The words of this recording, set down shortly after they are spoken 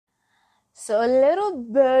So a little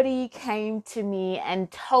birdie came to me and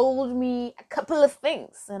told me a couple of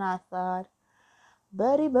things, and I thought,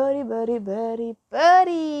 birdie, birdie, birdie, birdie,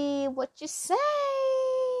 birdie, what you say?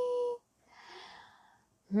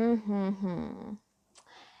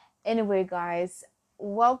 Anyway, guys,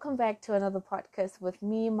 welcome back to another podcast with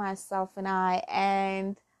me, myself, and I.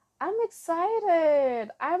 And I'm excited.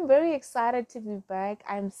 I'm very excited to be back.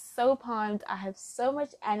 I'm so pumped. I have so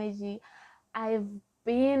much energy. I've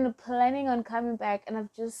been planning on coming back, and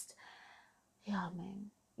yeah,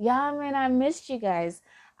 man, I missed you guys.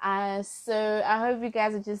 So I hope you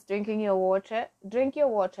guys are just drinking your water. Drink your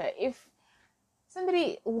water. If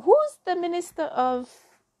who's the minister of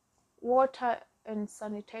water and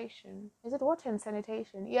sanitation? Is it water and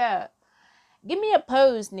sanitation? Yeah. Give me a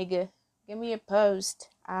post, nigga. Give me a post.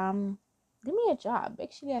 Give me a job.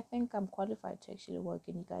 Actually, I think I'm qualified to actually work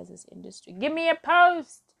in you guys' industry. Give me a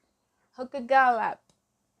post. Hook a girl up.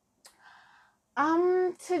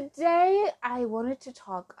 Today I wanted to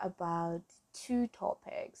talk about two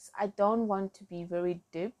topics. I don't want to be very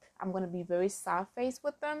deep. I'm going to be very surface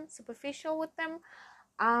with them, superficial with them.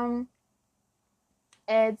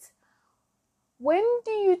 It's when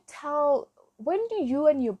do you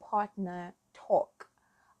and your partner talk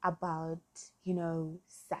about,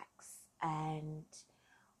 sex and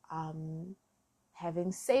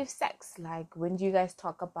having safe sex? Like, when do you guys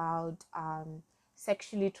talk about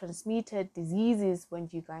sexually transmitted diseases? When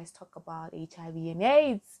do you guys talk about HIV and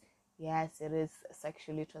AIDS? Yes, it is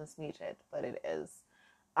sexually transmitted, but it is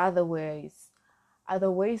otherwisely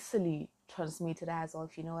transmitted as well,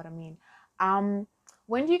 if you know what I mean.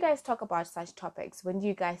 When do you guys talk about such topics? When do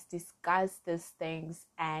you guys discuss these things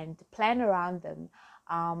and plan around them?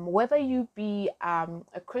 Whether you be a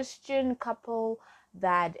Christian couple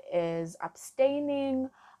that is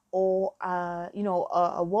abstaining, or a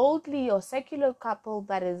worldly or secular couple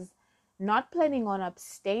that is not planning on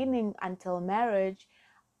abstaining until marriage,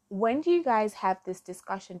 when do you guys have this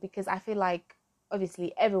discussion? Because I feel like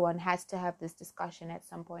obviously everyone has to have this discussion at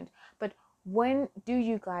some point, but when do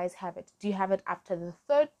you guys have it? Do you have it after the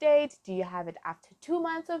third date? Do you have it after 2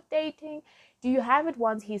 months of dating? Do you have it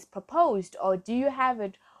once he's proposed? Or do you have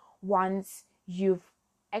it once you've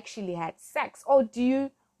actually had sex? Or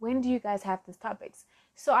when do you guys have these topics?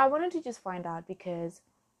 So I wanted to just find out, because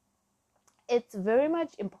it's very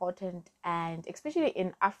much important, and especially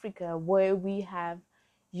in Africa, where we have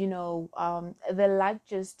the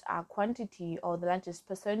largest quantity, or the largest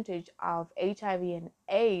percentage of HIV and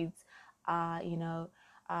AIDS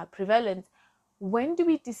prevalence. When do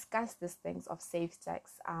we discuss these things of safe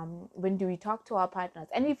sex? When do we talk to our partners?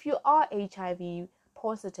 And if you are HIV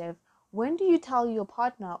positive, when do you tell your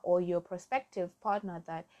partner or your prospective partner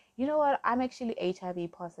that, you know what, I'm actually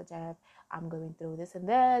HIV positive, I'm going through this and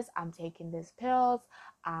this, I'm taking these pills,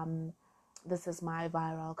 this is my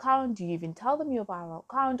viral count? Do you even tell them your viral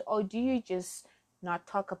count, or do you just not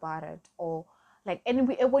talk about it? Or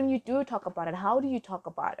when you do talk about it, how do you talk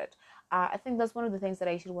about it? I think that's one of the things that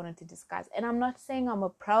I actually wanted to discuss. And I'm not saying I'm a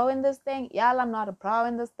pro in this thing. Y'all, I'm not a pro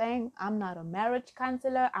in this thing. I'm not a marriage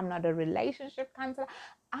counselor. I'm not a relationship counselor.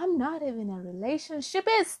 I'm not even a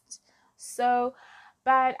relationshipist. So,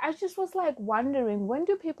 but I just was like wondering, when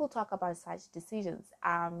do people talk about such decisions?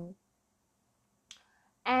 And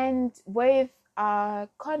with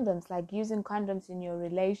condoms, like using condoms in your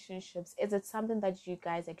relationships, is it something that you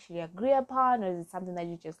guys actually agree upon, or is it something that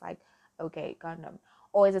you just like, okay, condom?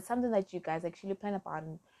 Or is it something that you guys actually plan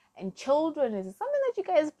upon? And children, is it something that you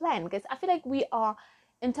guys plan? Because I feel like we are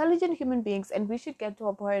intelligent human beings, and we should get to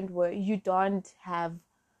a point where you don't have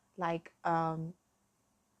like a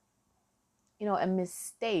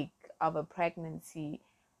mistake of a pregnancy,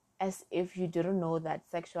 as if you didn't know that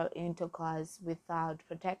sexual intercourse without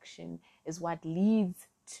protection is what leads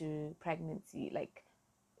to pregnancy. Like,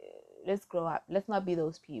 let's grow up. Let's not be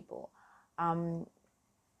those people.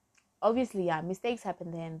 Obviously, yeah, mistakes happen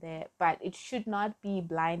there and there, but it should not be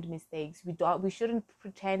blind mistakes. We shouldn't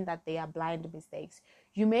pretend that they are blind mistakes.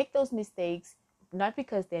 You make those mistakes not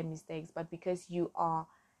because they're mistakes, but because you are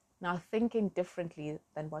now thinking differently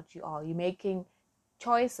than what you are. You're making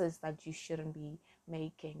choices that you shouldn't be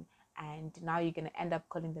making, and now you're going to end up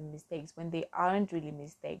calling them mistakes when they aren't really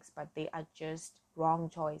mistakes, but they are just wrong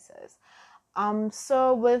choices.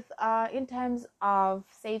 So with in terms of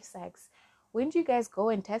safe sex, when do you guys go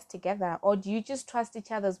and test together? Or do you just trust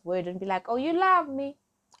each other's word and be like, oh, you love me,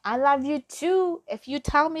 I love you too? If you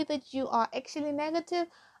tell me that you are actually negative,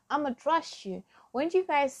 I'm gonna trust you. When do you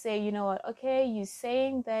guys say, you know what, okay, you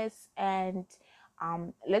saying this, and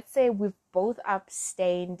let's say we've both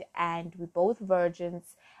abstained and we're both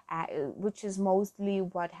virgins, which is mostly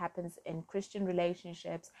what happens in Christian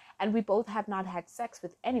relationships, and we both have not had sex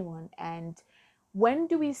with anyone. And when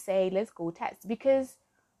do we say, let's go test? Because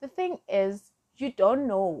the thing is, you don't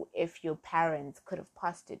know if your parents could have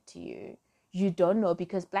passed it to you. You don't know,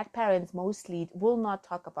 because Black parents mostly will not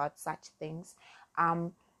talk about such things.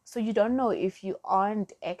 So you don't know if you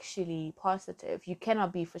aren't actually positive. You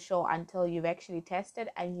cannot be for sure until you've actually tested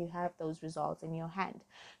and you have those results in your hand.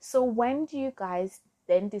 So when do you guys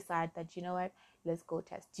then decide that, you know what, let's go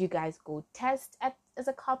test? Do you guys go test as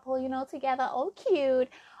a couple, together, all cute?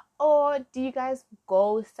 Or do you guys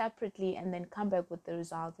go separately and then come back with the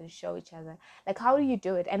results and show each other? Like, how do you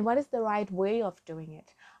do it? And what is the right way of doing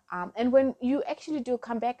it? And when you actually do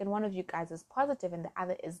come back and one of you guys is positive and the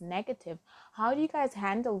other is negative, how do you guys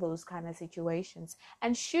handle those kind of situations?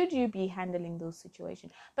 And should you be handling those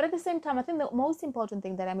situations? But at the same time, I think the most important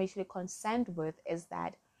thing that I'm actually concerned with is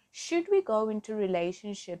that, should we go into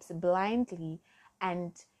relationships blindly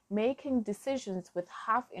and making decisions with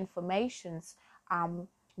half informations,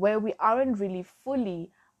 where we aren't really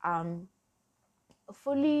fully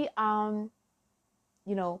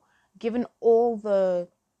given all the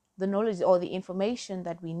knowledge or the information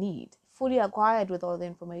that we need, fully acquired with all the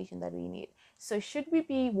information that we need? So should we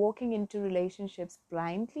be walking into relationships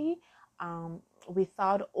blindly,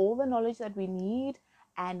 without all the knowledge that we need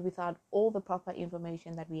and without all the proper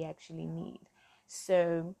information that we actually need?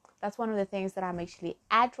 So that's one of the things that I'm actually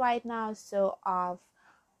at right now. So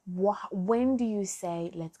when do you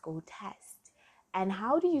say, let's go test? And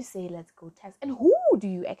how do you say, let's go test? And who do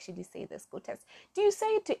you actually say, let's go test? Do you say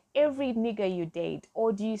it to every nigga you date?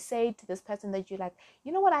 Or do you say to this person that you like,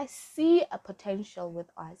 you know what, I see a potential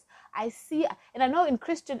with us. And I know in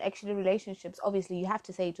Christian actually relationships, obviously you have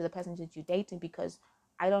to say it to the person that you're dating, because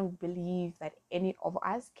I don't believe that any of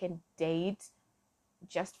us can date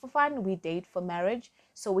just for fun. We date for marriage.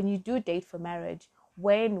 So when you do date for marriage,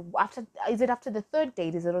 is it after the third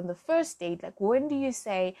date? Is it on the first date? Like, when do you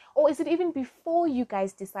say, or is it even before you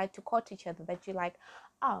guys decide to court each other, that you're like,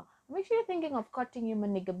 oh, I'm actually thinking of courting you, my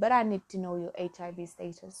nigga, but I need to know your HIV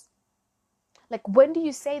status? Like, when do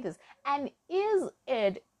you say this? And is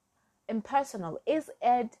it impersonal? Is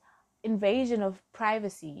it invasion of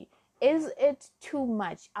privacy? Is it too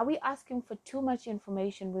much? Are we asking for too much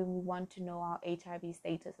information when we want to know our HIV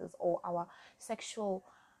statuses or our sexual,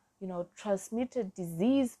 transmitted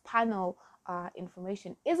disease panel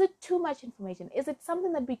information? Is it too much information? Is it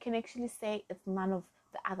something that we can actually say it's none of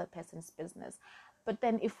the other person's business? But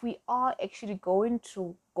then if we are actually going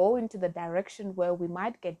to go into the direction where we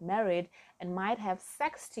might get married and might have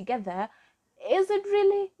sex together, is it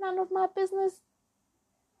really none of my business?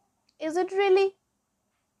 Is it really,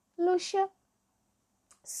 Lucia?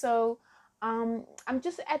 So I'm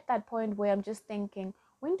just at that point where I'm just thinking,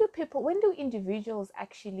 when do individuals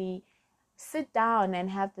actually sit down and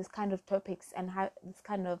have this kind of topics and have this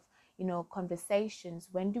kind of conversations?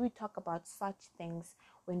 When do we talk about such things?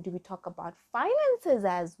 When do we talk about finances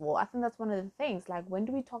as well? I think that's one of the things. Like, when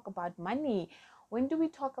do we talk about money? When do we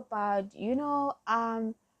talk about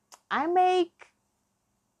I make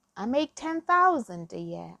 10,000 a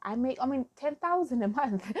year. I mean 10,000 a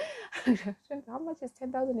month. How much is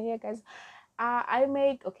 10,000 a year, guys? I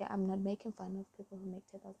make, okay, I'm not making fun of people who make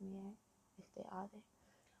 10,000 a year, if they are there.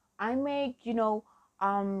 I make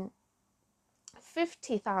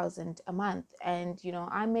 50,000 a month, and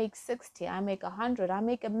I make 60, I make 100, I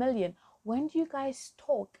make 1,000,000. When do you guys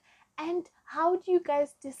talk? And how do you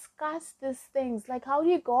guys discuss these things? Like, how do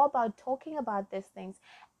you go about talking about these things?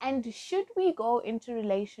 And should we go into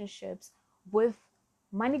relationships with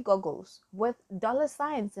money goggles, with dollar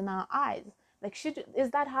signs in our eyes? Like,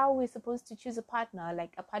 is that how we're supposed to choose a partner?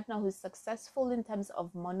 Like, a partner who's successful in terms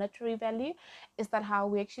of monetary value? Is that how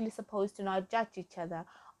we're actually supposed to not judge each other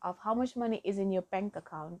of how much money is in your bank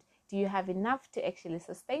account? Do you have enough to actually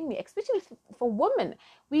sustain me? Especially for women,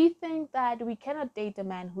 we think that we cannot date a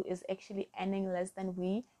man who is actually earning less than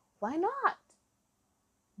we. Why not?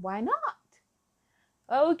 Why not?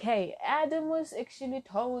 Okay, Adam was actually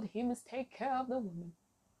told he must take care of the woman.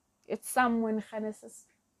 It's somewhere in Genesis.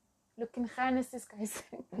 Look in Genesis, guys.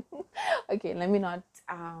 Okay, let me not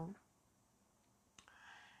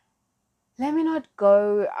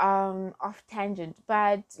go off tangent,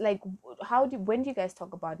 but like, when do you guys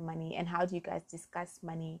talk about money, and how do you guys discuss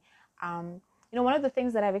money? One of the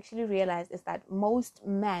things that I've actually realized is that most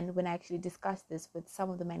men, when I actually discuss this with some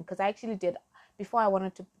of the men, because I actually did, before I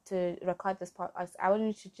wanted to record this podcast, I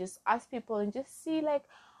wanted to just ask people and just see, like,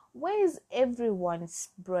 where is everyone's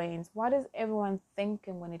brains? What is everyone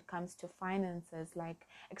thinking when it comes to finances? Like,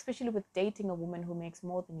 especially with dating a woman who makes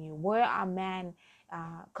more than you, where are men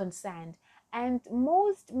concerned? And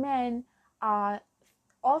most men are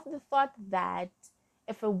of the thought that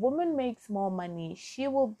if a woman makes more money, she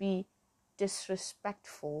will be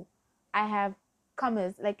disrespectful. I have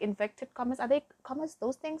commas, like inverted commas. Are they commas?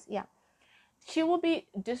 Those things? Yeah. She will be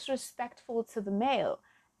disrespectful to the male.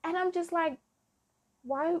 And I'm just like,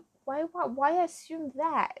 why assume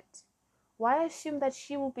that? Why assume that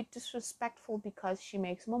she will be disrespectful because she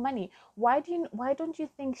makes more money? Why don't you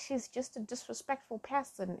think she's just a disrespectful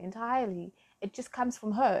person entirely? It just comes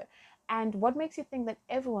from her. And what makes you think that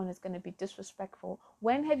everyone is going to be disrespectful?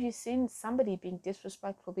 When have you seen somebody being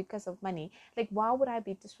disrespectful because of money? Like, why would I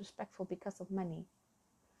be disrespectful because of money?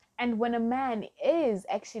 And when a man is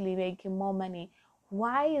actually making more money,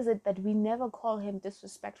 why is it that we never call him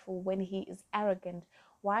disrespectful when he is arrogant?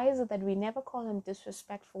 Why is it that we never call him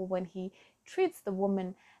disrespectful when he treats the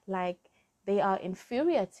woman like they are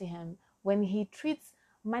inferior to him? When he treats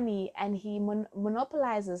money and he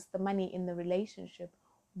monopolizes the money in the relationship?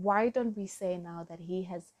 Why don't we say now that he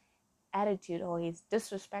has attitude or he's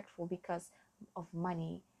disrespectful because of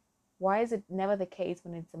money? Why is it never the case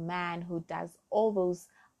when it's a man who does all those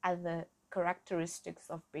other characteristics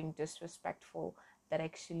of being disrespectful that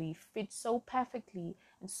actually fit so perfectly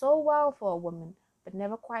and so well for a woman, but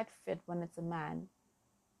never quite fit when it's a man?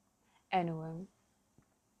 Anyway,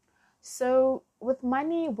 so with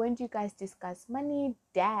money, when do you guys discuss money?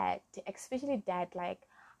 Dad, especially dad. Like,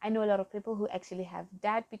 I know a lot of people who actually have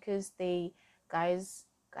dad because they, guys,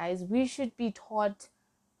 we should be taught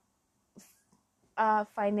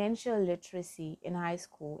financial literacy in high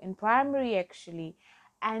school, in primary actually.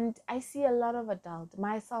 And I see a lot of adults,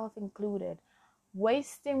 myself included,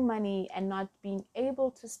 wasting money and not being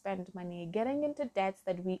able to spend money, getting into debts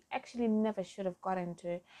that we actually never should have got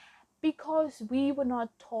into because we were not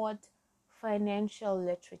taught financial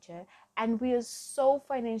literature. And we are so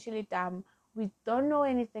financially dumb. We don't know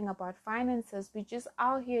anything about finances. We just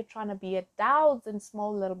out here trying to be adults in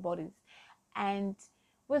small little bodies. And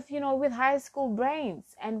with high school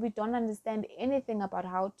brains, and we don't understand anything about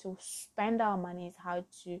how to spend our monies, how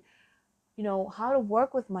to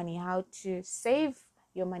work with money, how to save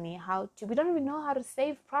your money, we don't even know how to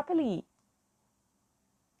save properly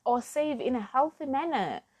or save in a healthy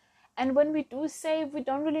manner. And when we do save, we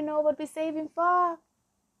don't really know what we're saving for.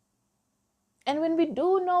 And when we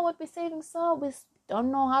do know what we're saving for, we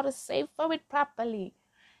don't know how to save for it properly.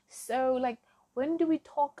 So, like, when do we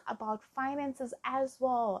talk about finances as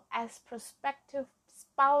well as prospective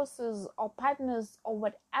spouses or partners or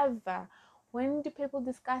whatever? When do people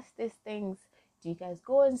discuss these things? Do you guys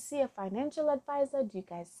go and see a financial advisor? Do you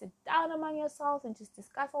guys sit down among yourselves and just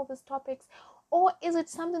discuss all these topics? Or is it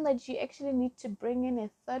something that you actually need to bring in a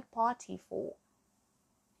third party for?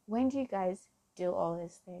 When do you guys do all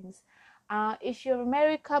these things? If you're a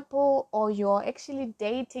married couple or you're actually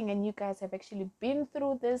dating and you guys have actually been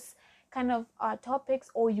through this kind of topics,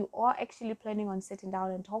 or you are actually planning on sitting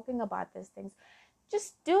down and talking about these things,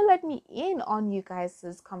 just do let me in on you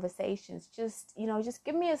guys' conversations. Just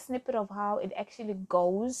give me a snippet of how it actually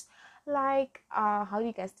goes, like how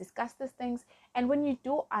you guys discuss these things. And when you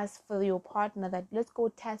do ask for your partner that let's go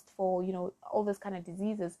test for all these kind of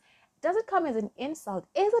diseases, does it come as an insult?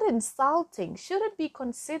 Is it insulting? Should it be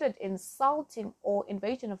considered insulting or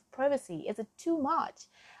invasion of privacy? Is it too much?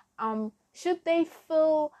 Should they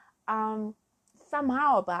feel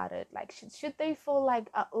somehow about it? Like, should they feel like,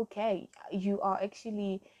 okay, you are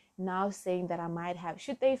actually now saying that I might have?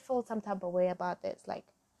 Should they feel some type of way about this? Like,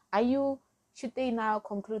 should they now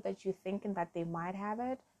conclude that you're thinking that they might have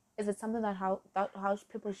it? Is it something that how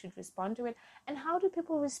people should respond to it? And how do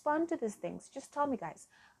people respond to these things? Just tell me, guys.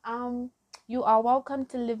 You are welcome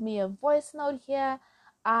to leave me a voice note here.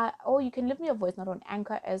 Or you can leave me a voice note on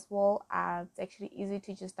Anchor as well. It's actually easy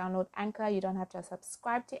to just download Anchor. You don't have to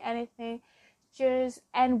subscribe to anything.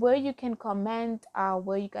 And where you can comment,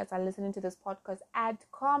 where you guys are listening to this podcast, add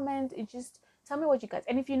comment. It just tell me what you guys.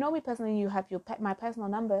 And if you know me personally, you have my personal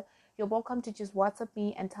number. You're welcome to just WhatsApp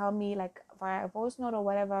me and tell me, like, via a voice note or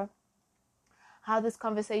whatever, how these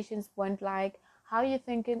conversations went, like how you're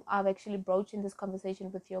thinking of actually broaching this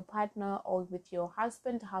conversation with your partner or with your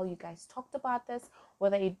husband, how you guys talked about this,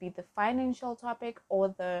 whether it be the financial topic or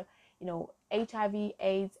the HIV,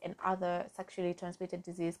 AIDS, and other sexually transmitted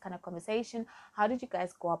disease kind of conversation. How did you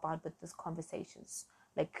guys go about with these conversations?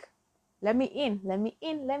 Like, let me in.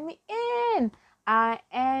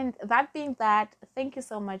 And that being that, thank you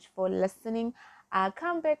so much for listening. I'll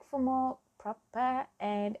come back for more proper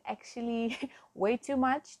and actually way too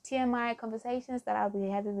much TMI conversations that I'll be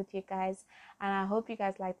having with you guys. And I hope you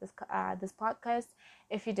guys like this podcast.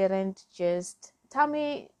 If you didn't, just tell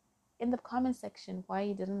me in the comment section why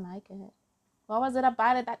you didn't like it. What was it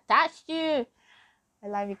about it that touched you? I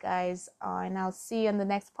love you guys, and I'll see you on the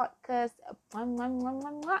next podcast.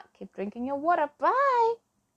 Keep drinking your water. Bye.